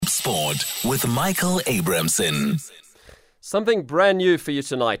eSport with Michael Abrahamson. Something brand new for you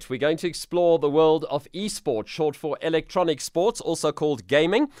tonight. We're going to explore the world of eSport, short for electronic sports, also called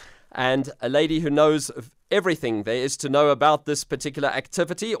gaming. And a lady who knows everything there is to know about this particular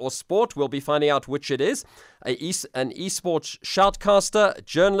activity or sport. We'll be finding out which it is. An eSport shoutcaster,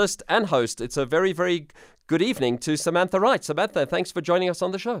 journalist and host. It's a very, very good evening to Samantha Wright. Samantha, thanks for joining us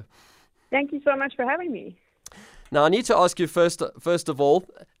on the show. Thank you so much for having me. Now, I need to ask you first of all,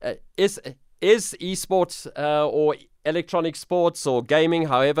 is eSport or electronic sports or gaming,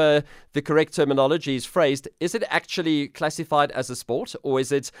 however the correct terminology is phrased, is it actually classified as a sport, or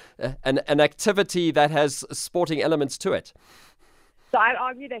is it an activity that has sporting elements to it? So I'd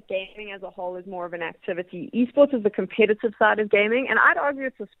argue that gaming as a whole is more of an activity. Esports is the competitive side of gaming, and I'd argue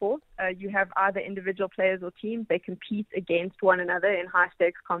it's a sport. You have either individual players or teams. They compete against one another in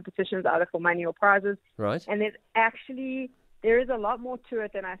high-stakes competitions, either for money or prizes. Right. And there is a lot more to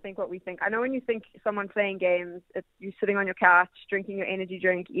it than I think what we think. I know when you think someone playing games, it's you sitting on your couch, drinking your energy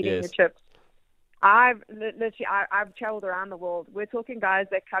drink, eating your chips. I've traveled around the world. We're talking guys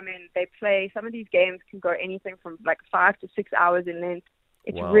that come in, they play. Some of these games can go anything from like 5 to 6 hours in length.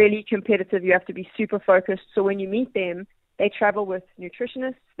 It's really competitive. You have to be super focused. So when you meet them, they travel with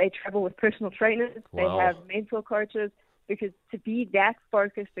nutritionists, they travel with personal trainers, they have mental coaches, because to be that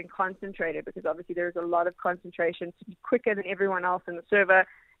focused and concentrated, because obviously there's a lot of concentration, to be quicker than everyone else in the server,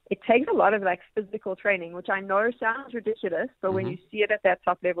 it takes a lot of like physical training, which I know sounds ridiculous, but when you see it at that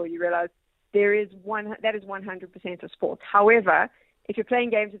top level, you realize that is 100% a sport. However, if you're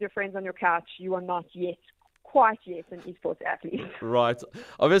playing games with your friends on your couch, you are not quite yet an esports athlete. Right.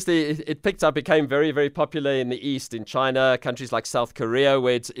 Obviously, it became very, very popular in the East, in China, countries like South Korea,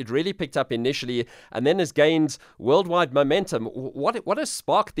 where it really picked up initially and then has gained worldwide momentum. What has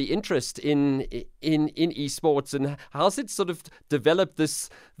sparked the interest in esports, and how's it sort of developed this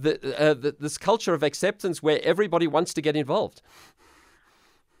culture of acceptance where everybody wants to get involved?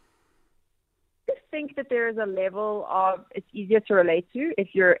 I think that there is a level of it's easier to relate to if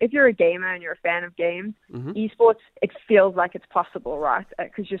you're a gamer and you're a fan of games. Esports, it feels like it's possible, right?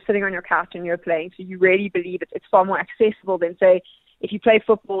 Because you're sitting on your couch and you're playing, so you really believe it's far more accessible than, say, if you play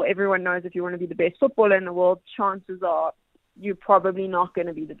football. Everyone knows if you want to be the best footballer in the world, chances are you're probably not going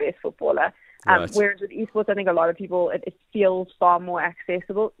to be the best footballer. Whereas with esports, I think a lot of people, it feels far more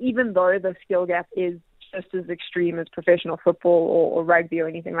accessible, even though the skill gap is just as extreme as professional football or rugby or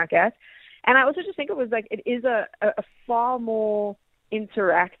anything like that. And I also just think it is a far more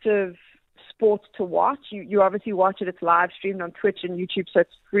interactive sport to watch. You obviously watch it. It's live streamed on Twitch and YouTube, so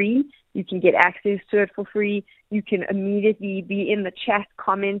it's free. You can get access to it for free. You can immediately be in the chat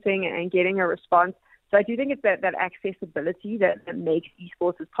commenting and getting a response. So I do think it's that accessibility that makes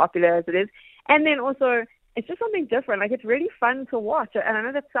esports as popular as it is. And then also, it's just something different. Like, it's really fun to watch. And I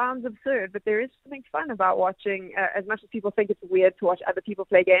know that sounds absurd, but there is something fun about watching, as much as people think it's weird to watch other people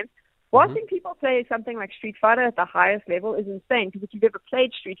play games. Watching people play something like Street Fighter at the highest level is insane, because if you've ever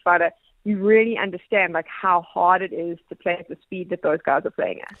played Street Fighter, you really understand like how hard it is to play at the speed that those guys are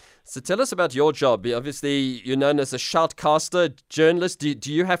playing at. So tell us about your job. Obviously, you're known as a shoutcaster, journalist.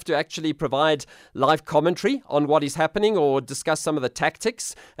 Do you have to actually provide live commentary on what is happening, or discuss some of the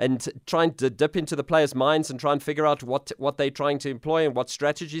tactics and trying to dip into the players' minds and try and figure out what they're trying to employ and what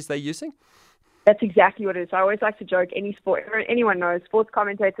strategies they're using? That's exactly what it is. I always like to joke, anyone knows, sports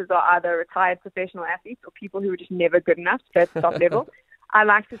commentators are either retired professional athletes or people who are just never good enough to at the top level. I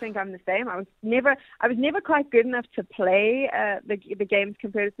like to think I'm the same. I was never quite good enough to play the games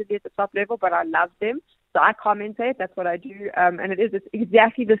competitively at the top level, but I love them. So I commentate. That's what I do. And it's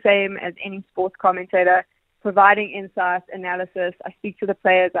exactly the same as any sports commentator, providing insights, analysis. I speak to the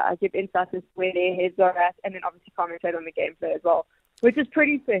players. I give insights as to where their heads are at, and then obviously commentate on the gameplay as well, which is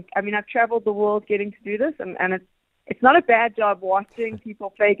pretty sick. I mean, I've traveled the world getting to do this, and it's not a bad job watching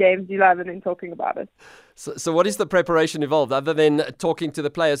people play games you love and then talking about it. So what is the preparation involved, other than talking to the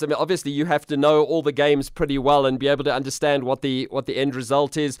players? I mean, obviously you have to know all the games pretty well and be able to understand what the end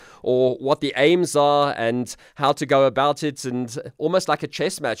result is, or what the aims are and how to go about it, and almost like a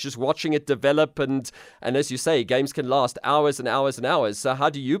chess match, just watching it develop. And as you say, games can last hours and hours and hours. So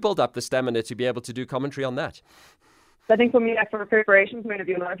how do you build up the stamina to be able to do commentary on that? So I think for me, like, from a preparation point of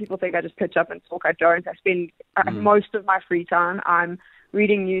view, a lot of people think I just pitch up and talk. I don't. I spend most of my free time, I'm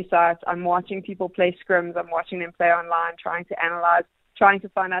reading news sites, I'm watching people play scrims, I'm watching them play online, trying to analyze, trying to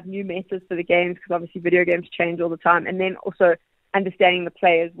find out new methods for the games, because obviously video games change all the time, and then also understanding the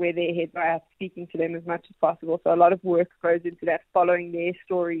players, where their heads are at, speaking to them as much as possible. So a lot of work goes into that, following their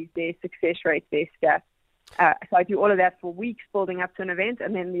stories, their success rates, their stats. So I do all of that for weeks building up to an event,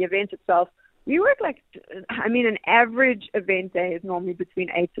 and then the event itself, We work an average event day is normally between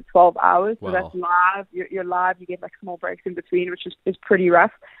 8 to 12 hours. So Wow. that's live. You're live. You get like small breaks in between, which is pretty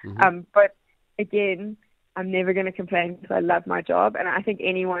rough. Mm-hmm. But again, I'm never going to complain because I love my job. And I think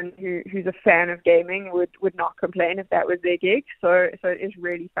anyone who's a fan of gaming would not complain if that was their gig. So it is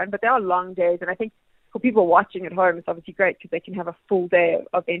really fun. But there are long days. And I think for people watching at home, it's obviously great because they can have a full day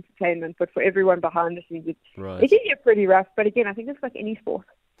of entertainment. But for everyone behind the scenes, it can get pretty rough. But again, I think it's like any sport.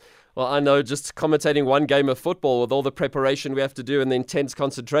 Well, I know just commentating one game of football with all the preparation we have to do and the intense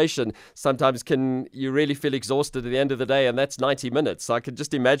concentration, sometimes you really feel exhausted at the end of the day, and that's 90 minutes. So I can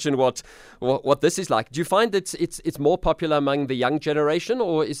just imagine what this is like. Do you find that it's more popular among the young generation,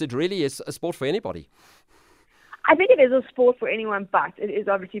 or is it really a sport for anybody? I think it is a sport for anyone, but it is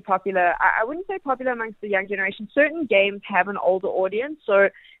obviously popular. I wouldn't say popular amongst the young generation. Certain games have an older audience. So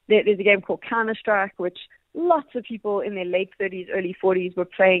there's a game called Counter-Strike, which lots of people in their late 30s, early 40s were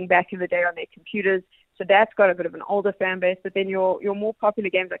playing back in the day on their computers. So that's got a bit of an older fan base. But then your more popular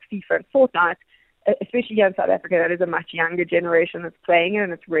games like FIFA and Fortnite, especially here in South Africa, that is a much younger generation that's playing it,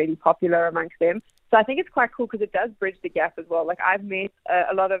 and it's really popular amongst them. So I think it's quite cool because it does bridge the gap as well. Like I've met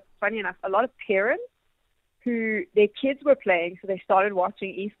a lot of parents who their kids were playing, so they started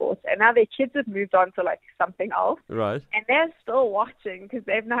watching esports, and now their kids have moved on to like something else. Right. And they're still watching because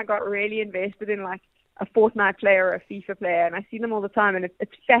they've now got really invested in like a Fortnite player or a FIFA player, and I see them all the time, and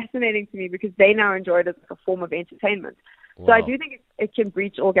it's fascinating to me because they now enjoy it as a form of entertainment. Wow. So I do think it can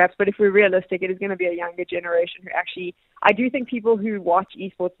breach all gaps, but if we're realistic, it is going to be a younger generation who actually, I do think people who watch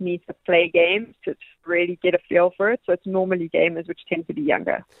esports need to play games to really get a feel for it. So it's normally gamers, which tend to be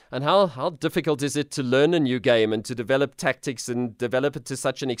younger. And how difficult is it to learn a new game and to develop tactics and develop it to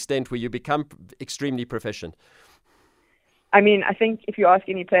such an extent where you become extremely proficient? I mean, I think if you ask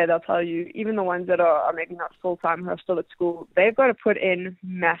any player, they'll tell you, even the ones that are maybe not full-time, who are still at school, they've got to put in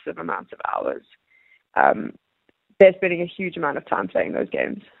massive amounts of hours. They're spending a huge amount of time playing those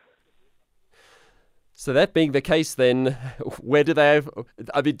games. So that being the case, then, where do they have?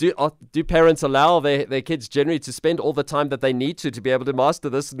 I mean, do parents allow their kids generally to spend all the time that they need to be able to master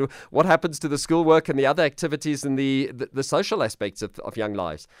this? And what happens to the schoolwork and the other activities and the social aspects of young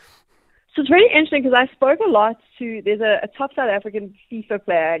lives? So it's really interesting because I spoke a lot to, there's a top South African FIFA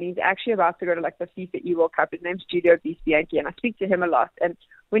player, and he's actually about to go to like the FIFA E-World Cup. His name's Giulio Bianchi, and I speak to him a lot. And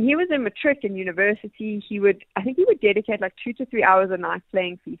when he was in matric in university, I think he would dedicate like 2 to 3 hours a night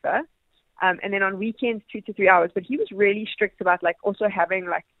playing FIFA. And then on weekends, 2 to 3 hours. But he was really strict about like also having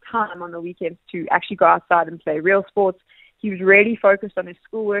like time on the weekends to actually go outside and play real sports. He was really focused on his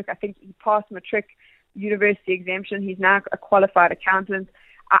schoolwork. I think he passed matric, university exemption. He's now a qualified accountant.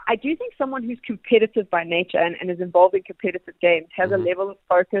 I do think someone who's competitive by nature and is involved in competitive games has a level of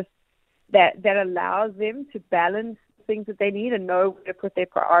focus that allows them to balance things that they need and know where to put their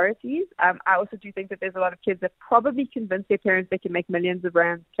priorities. I also do think that there's a lot of kids that probably convince their parents they can make millions of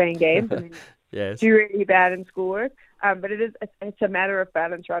rands playing games and yes. do really bad in schoolwork. But it's a matter of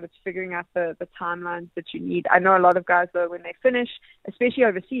balance, right? It's figuring out the timelines that you need. I know a lot of guys, though, when they finish, especially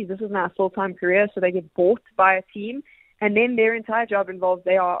overseas, this is now a full-time career, so they get bought by a team. And then their entire job involves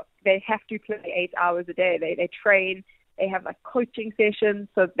they have to play 8 hours a day. They train, they have like coaching sessions.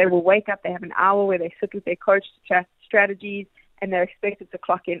 So they will wake up, they have an hour where they sit with their coach to chat strategies, and they're expected to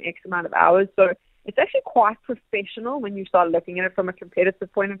clock in X amount of hours. So it's actually quite professional when you start looking at it from a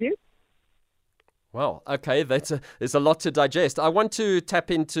competitive point of view. Wow. Okay, there's a lot to digest. I want to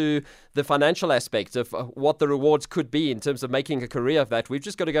tap into the financial aspect of what the rewards could be in terms of making a career of that. We've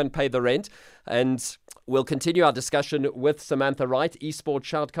just got to go and pay the rent, and we'll continue our discussion with Samantha Wright, eSport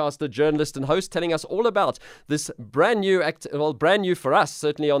shoutcaster, journalist and host, telling us all about this brand new brand new for us,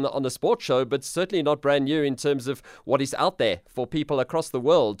 certainly on the sports show, but certainly not brand new in terms of what is out there for people across the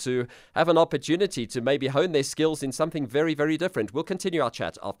world to have an opportunity to maybe hone their skills in something very, very different. We'll continue our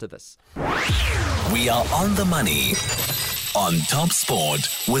chat after this. We are on the money on Top Sport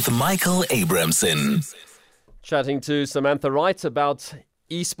with Michael Abrahamson. Chatting to Samantha Wright about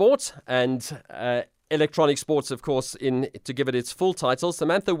eSport and electronic sports, of course, to give it its full title.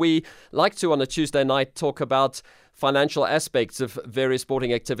 Samantha, we like to, on a Tuesday night, talk about financial aspects of various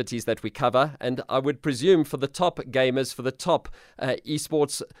sporting activities that we cover. And I would presume for the top gamers, for the top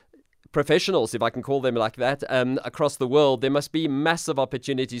eSports professionals, if I can call them like that, across the world, there must be massive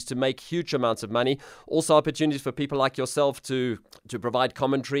opportunities to make huge amounts of money. Also opportunities for people like yourself to provide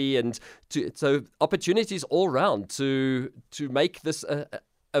commentary and so opportunities all round to make this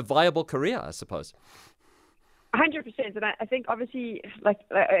a viable career, I suppose. 100%, and I think obviously, like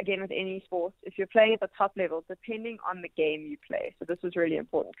again with any sport, if you're playing at the top level, depending on the game you play, so this was really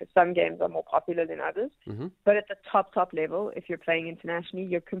important because some games are more popular than others, but at the top level, if you're playing internationally,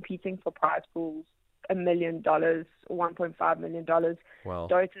 you're competing for prize pools, $1 million, $1.5 million. Wow.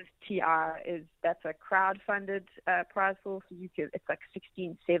 Dota's TI that's a crowd-funded prize pool, so it's like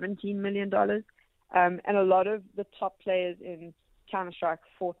 $16-17 million, and a lot of the top players in Counter-Strike,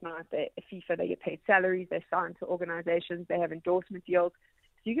 Fortnite, FIFA, they get paid salaries, they sign to organizations, they have endorsement deals.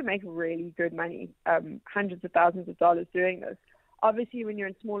 So you can make really good money, hundreds of thousands of dollars doing this. Obviously, when you're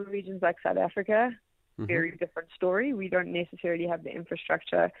in smaller regions like South Africa, very different story. We don't necessarily have the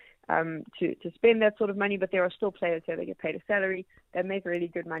infrastructure to spend that sort of money, but there are still players here that get paid a salary. They make really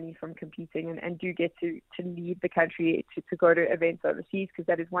good money from competing and do get to lead the country to go to events overseas, because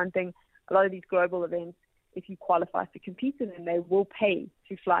that is one thing. A lot of these global events, if you qualify to compete in them, they will pay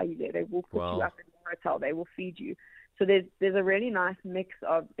to fly you there. They will put you up in a hotel. They will feed you. So there's a really nice mix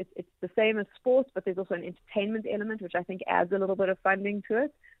of, it's the same as sports, but there's also an entertainment element, which I think adds a little bit of funding to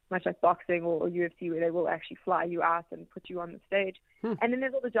it, much like boxing or UFC, where they will actually fly you out and put you on the stage. And then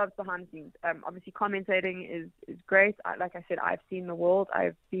there's all the jobs behind the scenes. Obviously, commentating is great. Like I said, I've seen the world.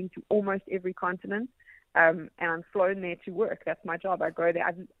 I've been to almost every continent, and I'm flown there to work. That's my job. I go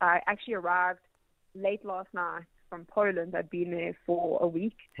there. I actually arrived late last night from Poland. I'd been there for a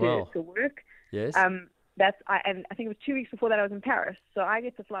week to work. Yes. And I think it was 2 weeks before that I was in Paris. So I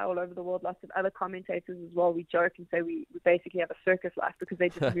get to fly all over the world. Lots of other commentators as well. We joke and say we basically have a circus life because they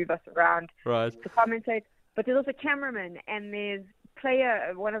just move us around to commentate. But there's also cameramen, and there's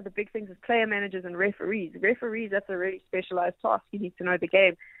one of the big things is player managers and referees. Referees, that's a really specialized task. You need to know the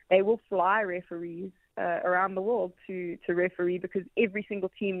game. They will fly referees around the world to referee, because every single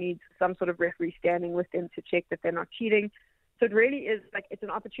team needs some sort of referee standing with them to check that they're not cheating. So it really is it's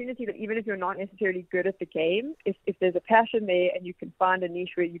an opportunity that even if you're not necessarily good at the game, if there's a passion there and you can find a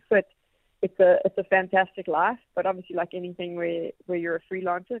niche where you fit, it's a fantastic life. But obviously, like anything where you're a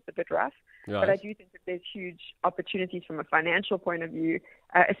freelancer, it's a bit rough. Right. But I do think that there's huge opportunities from a financial point of view,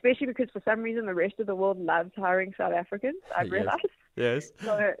 especially because for some reason the rest of the world loves hiring South Africans, I've realized. Yes.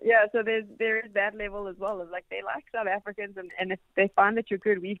 So there is that level as well, of like they like South Africans, and if they find that you're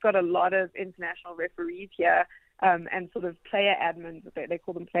good, we've got a lot of international referees here, and sort of player admins, they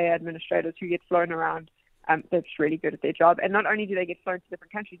call them player administrators, who get flown around. They're just really good at their job. And not only do they get flown to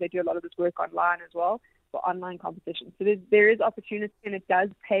different countries, they do a lot of this work online as well for online competitions. So there is opportunity, and it does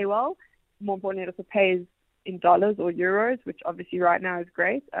pay well. More importantly, it also pays in dollars or euros, which obviously right now is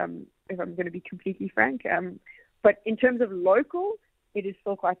great, if I'm going to be completely frank. But in terms of local, it is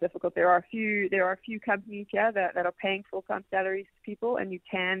still quite difficult. There are a few companies here that are paying full-time salaries to people, and you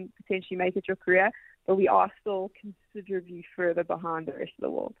can potentially make it your career. But we are still considerably further behind the rest of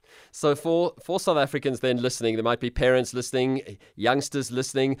the world. So for South Africans then listening, there might be parents listening, youngsters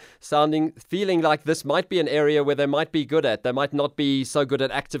listening, feeling like this might be an area where they might be good at. They might not be so good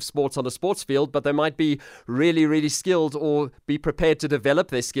at active sports on the sports field, but they might be really, really skilled or be prepared to develop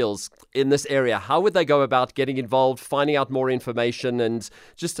their skills in this area. How would they go about getting involved, finding out more information, and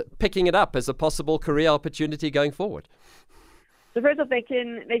just picking it up as a possible career opportunity going forward? So first off, they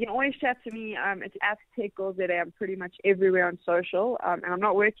can always chat to me. It's at TechGoals.za. I'm pretty much everywhere on social, and I'm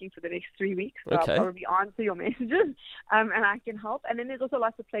not working for the next 3 weeks, so I'll probably answer your messages, and I can help. And then there's also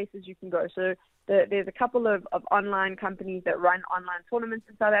lots of places you can go. So there's a couple of online companies that run online tournaments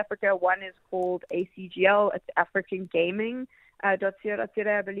in South Africa. One is called ACGL. It's African Gaming.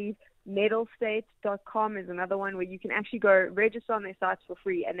 .co.za, I believe. Medalstate.com is another one where you can actually go register on their sites for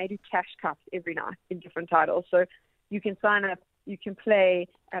free, and they do cash cups every night in different titles. So you can sign up, you can play,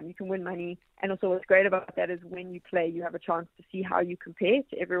 you can win money. And also what's great about that is when you play, you have a chance to see how you compare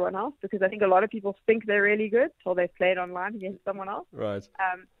to everyone else, because I think a lot of people think they're really good till they've played online against someone else. Right.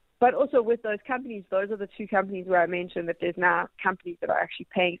 But also with those companies, those are the two companies where I mentioned that there's now companies that are actually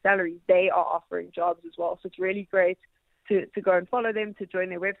paying salaries. They are offering jobs as well. So it's really great to go and follow them, to join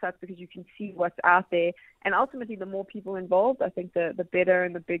their websites, because you can see what's out there. And ultimately, the more people involved, I think the better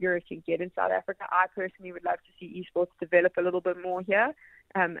and the bigger it can get in South Africa. I personally would love to see esports develop a little bit more here.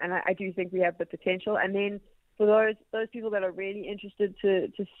 And I do think we have the potential. And then for those people that are really interested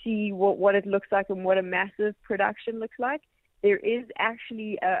to see what it looks like and what a massive production looks like, there is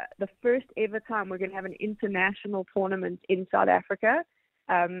actually the first ever time we're going to have an international tournament in South Africa.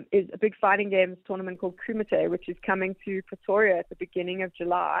 Is a big fighting games tournament called Kumite, which is coming to Pretoria at the beginning of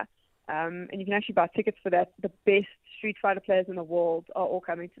July. And you can actually buy tickets for that. The best Street Fighter players in the world are all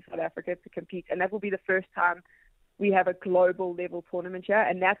coming to South Africa to compete. And that will be the first time we have a global level tournament here.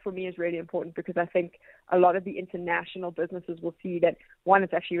 And that for me is really important, because I think a lot of the international businesses will see that, one,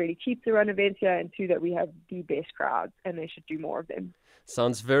 it's actually really cheap to run events here, and two, that we have the best crowds and they should do more of them.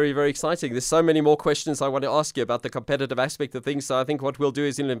 Sounds very, very exciting. There's so many more questions I want to ask you about the competitive aspect of things. So I think what we'll do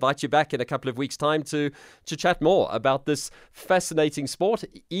is we'll invite you back in a couple of weeks' time to chat more about this fascinating sport.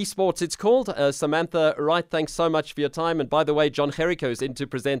 eSports, it's called. Samantha Wright, thanks so much for your time. And by the way, John Jericho is in to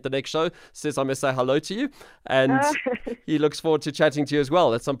present the next show. Says I must say hello to you. And he looks forward to chatting to you as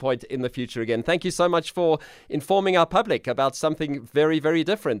well at some point in the future again. Thank you so much for informing our public about something very, very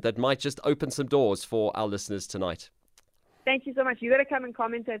different that might just open some doors for our listeners tonight. Thank you so much. You got to come and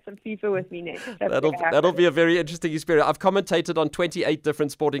commentate some FIFA with me next. That'll be a very interesting experience. I've commentated on 28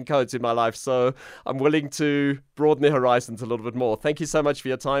 different sporting codes in my life, so I'm willing to broaden the horizons a little bit more. Thank you so much for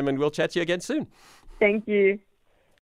your time, and we'll chat to you again soon. Thank you.